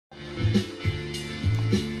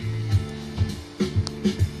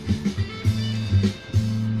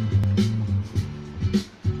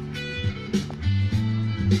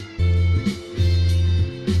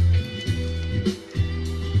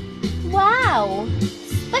Wow!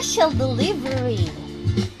 Special delivery!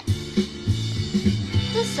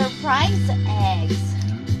 The surprise eggs,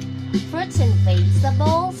 fruits and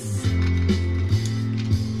vegetables,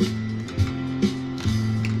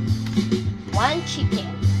 1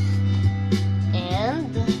 chicken,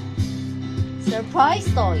 and surprise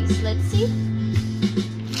toys. Let's see.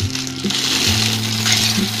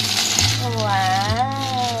 Wow!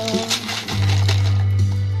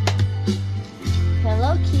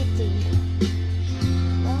 Hello Kitty.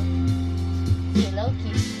 Oh, Hello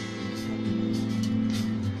Kitty.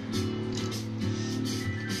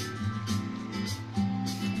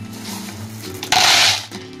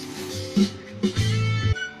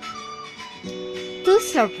 Two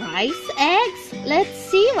surprise eggs. Let's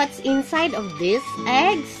see what's inside of these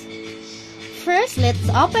eggs. First, let's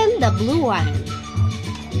open the blue one.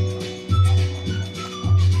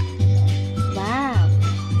 Wow.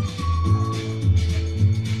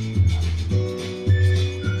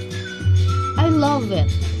 I love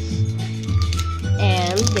it.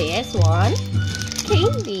 And this one,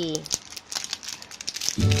 candy.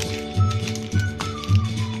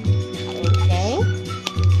 Okay.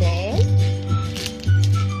 Then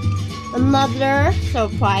another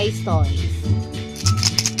surprise toys.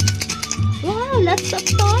 Wow, lots of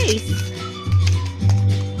toys.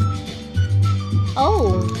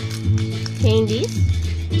 Oh, candies.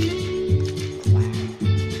 Wow.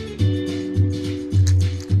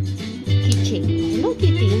 Keychain. Hello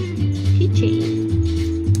Kitty. Keychain.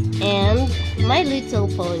 And My Little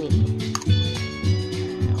Pony.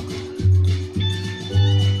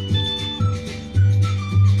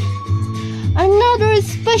 Another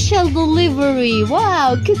special delivery.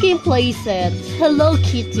 Wow, cooking playset. Hello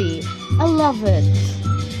Kitty. I love it.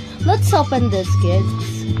 Let's open this, kids.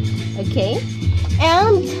 Okay.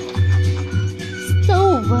 And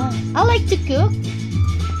stove. I like to cook.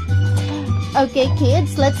 Okay,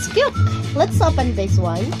 kids, let's cook. Let's open this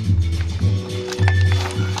one.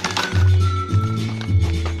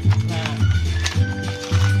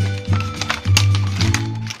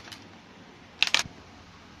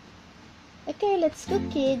 Okay, let's cook,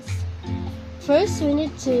 kids. First, we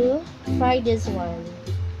need to fry this one.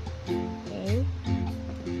 Okay.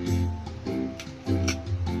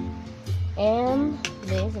 And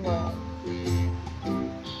this one.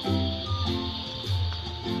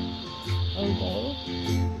 Okay.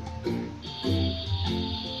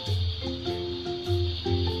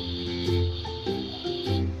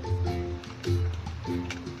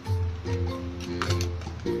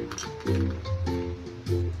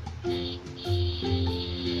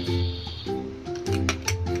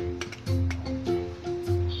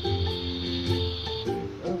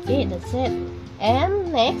 Okay, that's it.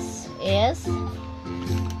 And next is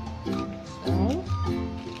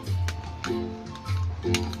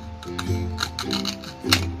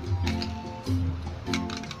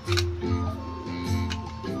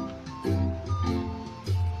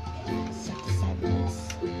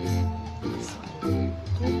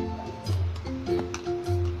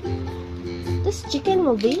this chicken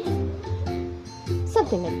will be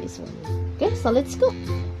something like this one. Okay, so let's go.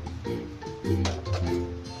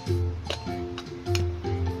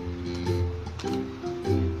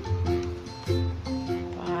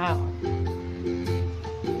 Wow.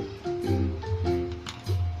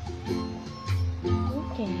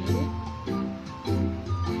 Okay.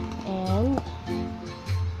 And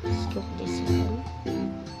let's cook this one.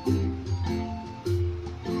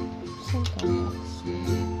 Some toddles.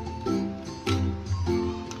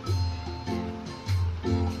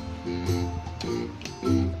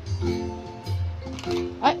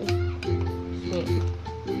 Wait.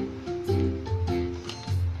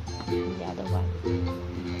 The other one.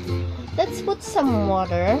 Let's put some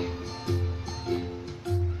water.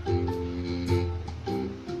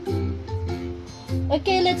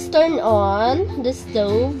 Okay, let's turn on the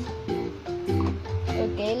stove.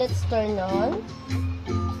 Okay, let's turn on.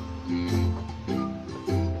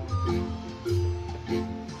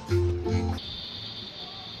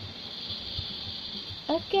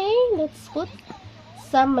 Okay, let's put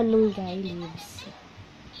some malunggay leaves.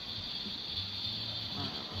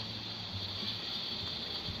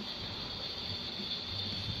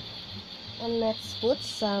 And let's put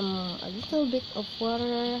a little bit of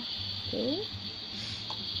water. Okay,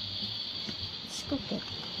 let's cook it.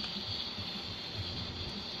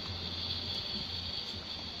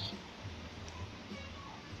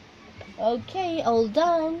 Okay, all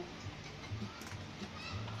done.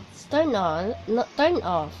 Let's turn on, not turn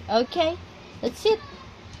off. Okay, that's it.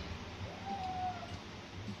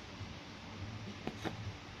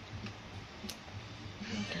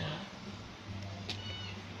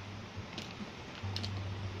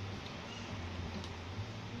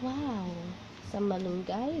 Wow. Some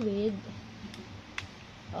malunggay with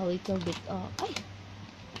a little bit of... Ay.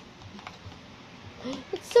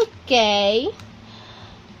 It's okay.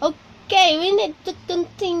 Okay, we need to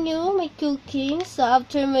continue my cooking. So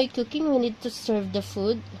after my cooking, we need to serve the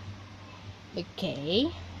food. Okay.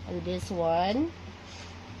 And this one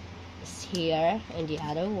is here. And the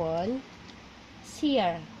other one is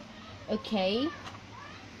here. Okay.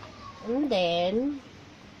 And then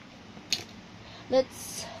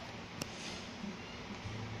let's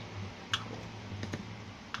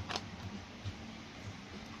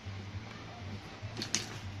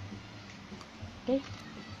okay.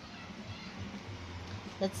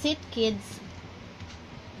 That's it, kids.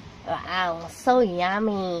 Wow, so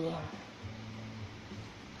yummy.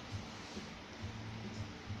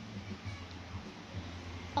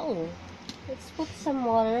 Oh, let's put some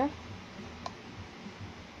water.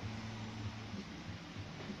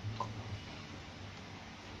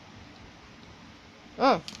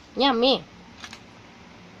 Yummy.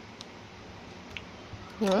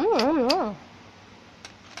 Do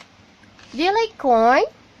you like corn?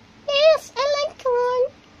 Yes, I like corn.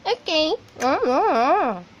 Okay.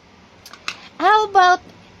 How about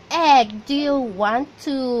egg? Do you want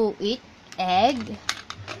to eat egg?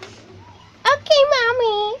 Okay,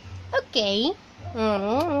 mommy. Okay.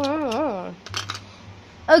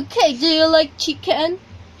 Okay, do you like chicken?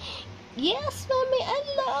 Yes, mommy, I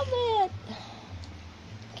love it.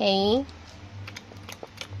 Okay.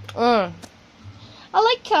 I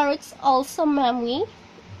like carrots also, mommy.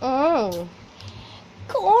 Corn,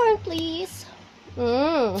 please.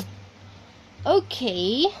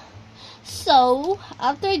 Okay. So,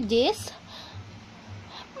 after this,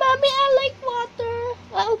 mommy, I like water.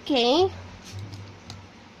 Okay.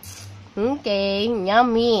 Okay,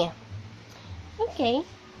 yummy. Okay.